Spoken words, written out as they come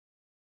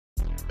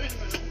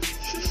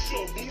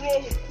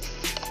Bulldog?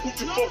 Put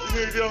your fucking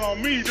head down on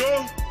me,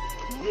 dog.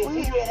 Yo,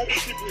 Bulldog, I'm gonna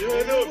keep your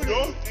head up,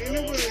 dog. Ain't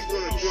nobody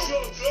gonna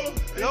jump.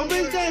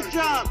 Nobody's gonna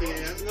jump.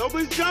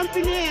 Nobody's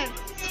jumping in.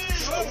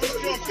 Nobody's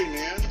jumping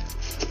in.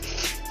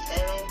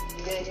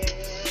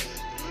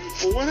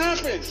 Well, what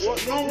happened? What?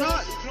 No,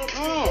 what?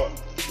 Oh.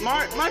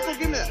 Michael,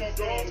 give me that.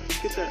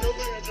 Get that.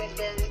 Nobody jumped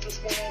down with this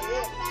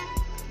one-on-one.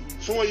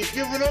 So are you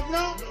giving up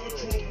now?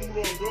 You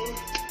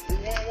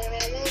want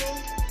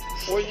one-on-one?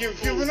 Well, you're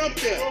giving up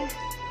then.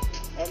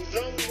 I'm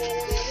done with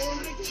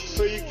one-on-one.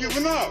 So you're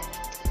giving up.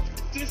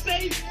 Just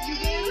say you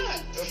gave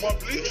up. Am I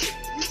bleeding?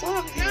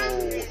 Fuck,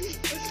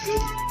 let's go.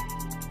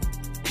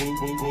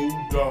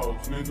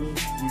 Bulldogs, nigga, we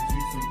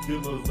keep some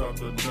killers out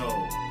the know.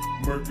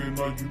 Murking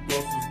all you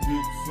busters,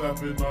 dick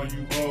slapping all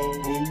you hoes.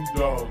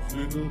 Bulldogs,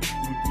 nigga, we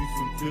keep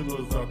some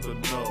killers out the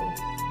know.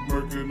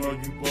 Murking all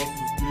you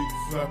busters, dick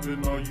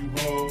slapping all you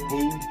hoes.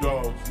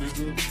 Bulldogs,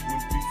 nigga, we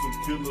keep some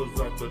killers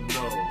out the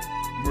know.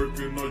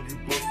 Murking all you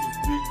busters,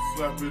 dick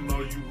slapping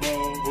all you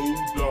hoes.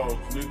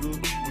 Bulldogs, nigga, we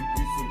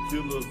keep some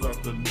killers out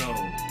the know.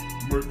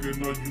 Murking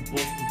all you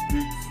busters,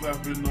 dick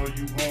slapping all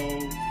you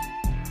hoes.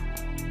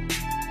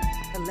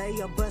 Lay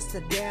your buster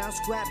down,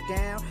 scrap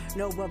down.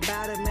 Know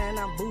about it, man,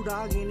 I'm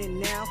bulldogging it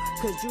now.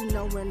 Cause you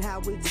knowin' how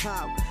we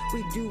talk.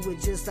 We do it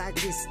just like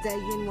this,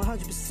 staying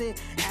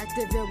 100%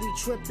 active and we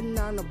trippin'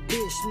 on a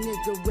bitch.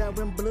 Nigga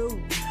wearing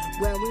blue,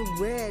 wearing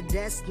red,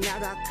 that's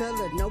not our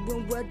color.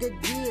 Knowin' what it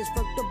is,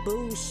 fuck the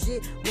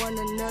bullshit. One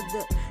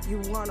another, you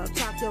wanna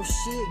talk your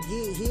shit,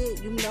 get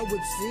hit, you know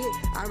it's it.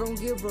 I don't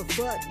give a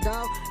fuck,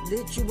 dog.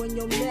 Lit you in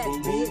your neck,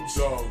 bitch.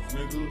 Bulldogs,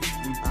 nigga, we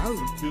keep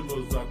some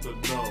killers out the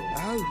know.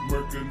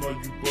 Murking all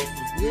you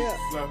busters, dick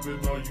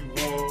slapping all you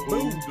hoes.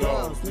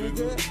 Bulldogs,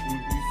 nigga, we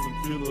keep some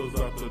killers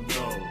out the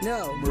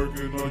know.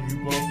 Murking all you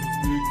busters,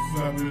 dick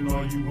slapping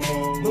all you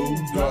hoes.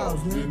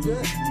 Bulldogs, nigga,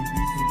 we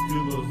keep some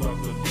killers out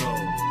the know.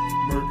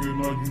 Murking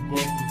all you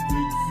busters,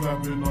 dick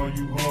slapping all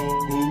you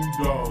hoes.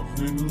 Bulldogs,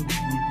 nigga, we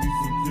keep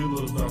some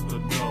killers out the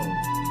know.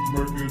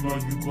 Murking all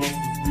you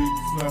busters, dick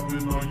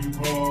slapping all you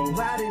hoes.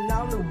 Riding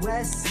on the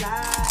west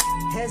side,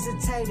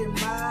 hesitating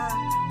mind.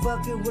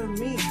 Fucking with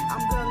me,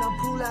 I'm gonna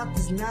pull out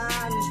this 9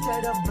 and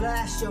straight up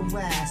blast your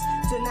ass.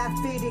 Turn that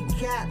fitted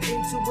cap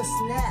into a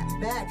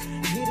snapback.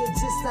 Get it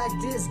just like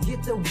this,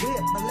 get the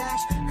whip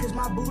blast. Cause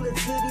my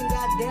bullets hitting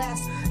that dash.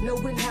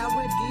 Knowing how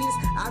it is,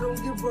 I don't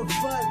give a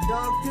fuck,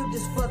 dog. Feel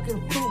this fucking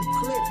food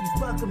clip, you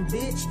fucking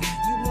bitch.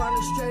 You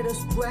wanna straight up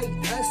spray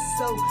us,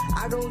 so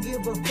I don't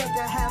give a fuck.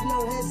 I have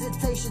no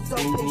hesitation, so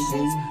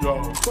patience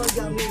for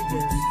y'all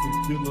niggas.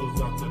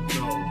 Killers out the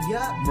know.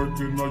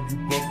 Murking all you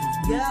busters,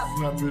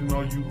 slapping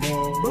all you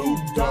hoes.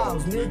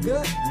 Bulldogs, nigga.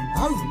 We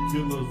some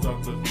killers out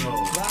the know.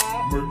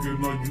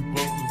 Murking all you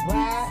busters,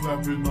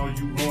 slapping all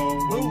you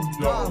hoes.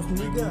 Bulldogs,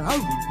 nigga.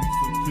 We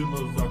some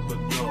killers out the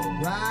know.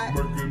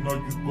 Murking all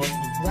you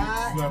busters,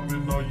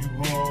 slapping all you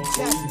hoes.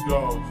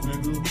 Bulldogs,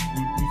 nigga.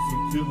 We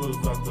some killers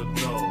out the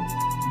know.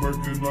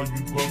 Murking all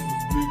you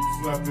busters, dick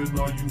slapping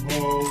all you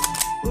hoes.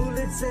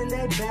 Bullets in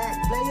their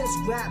back, play a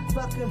scrap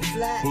fucking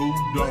flat.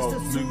 Bust a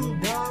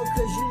suit, dog,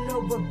 cause you know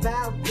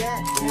about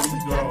that. Now we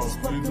got these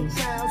fucking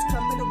clowns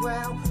coming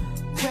around,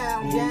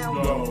 crown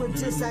down, doing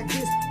just like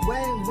this.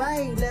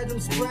 Rain, let them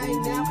spray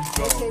now.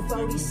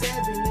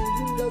 AK-47, and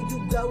you know you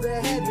go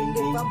to heaven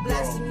if I'm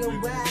blasting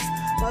your ass.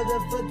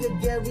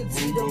 Motherfucker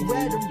guaranteed to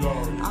red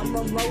them. I'm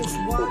a most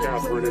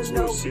wanted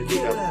criminal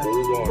killer.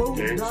 Bulldog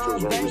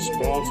gangsters are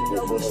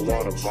responsible for a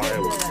lot of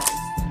violence.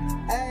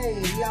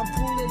 Hey, I'm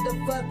pulling the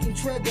fucking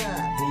trigger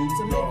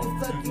to make you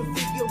fucking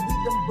figure we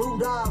them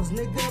bulldogs,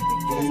 nigga.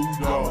 Because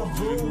I'm a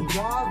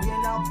bulldog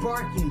and I'm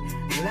barking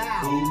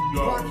loud.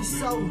 Barking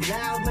so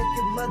loud,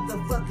 making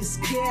motherfuckers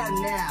scared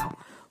now.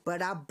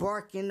 But I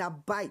bark and I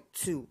bite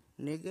too,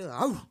 nigga.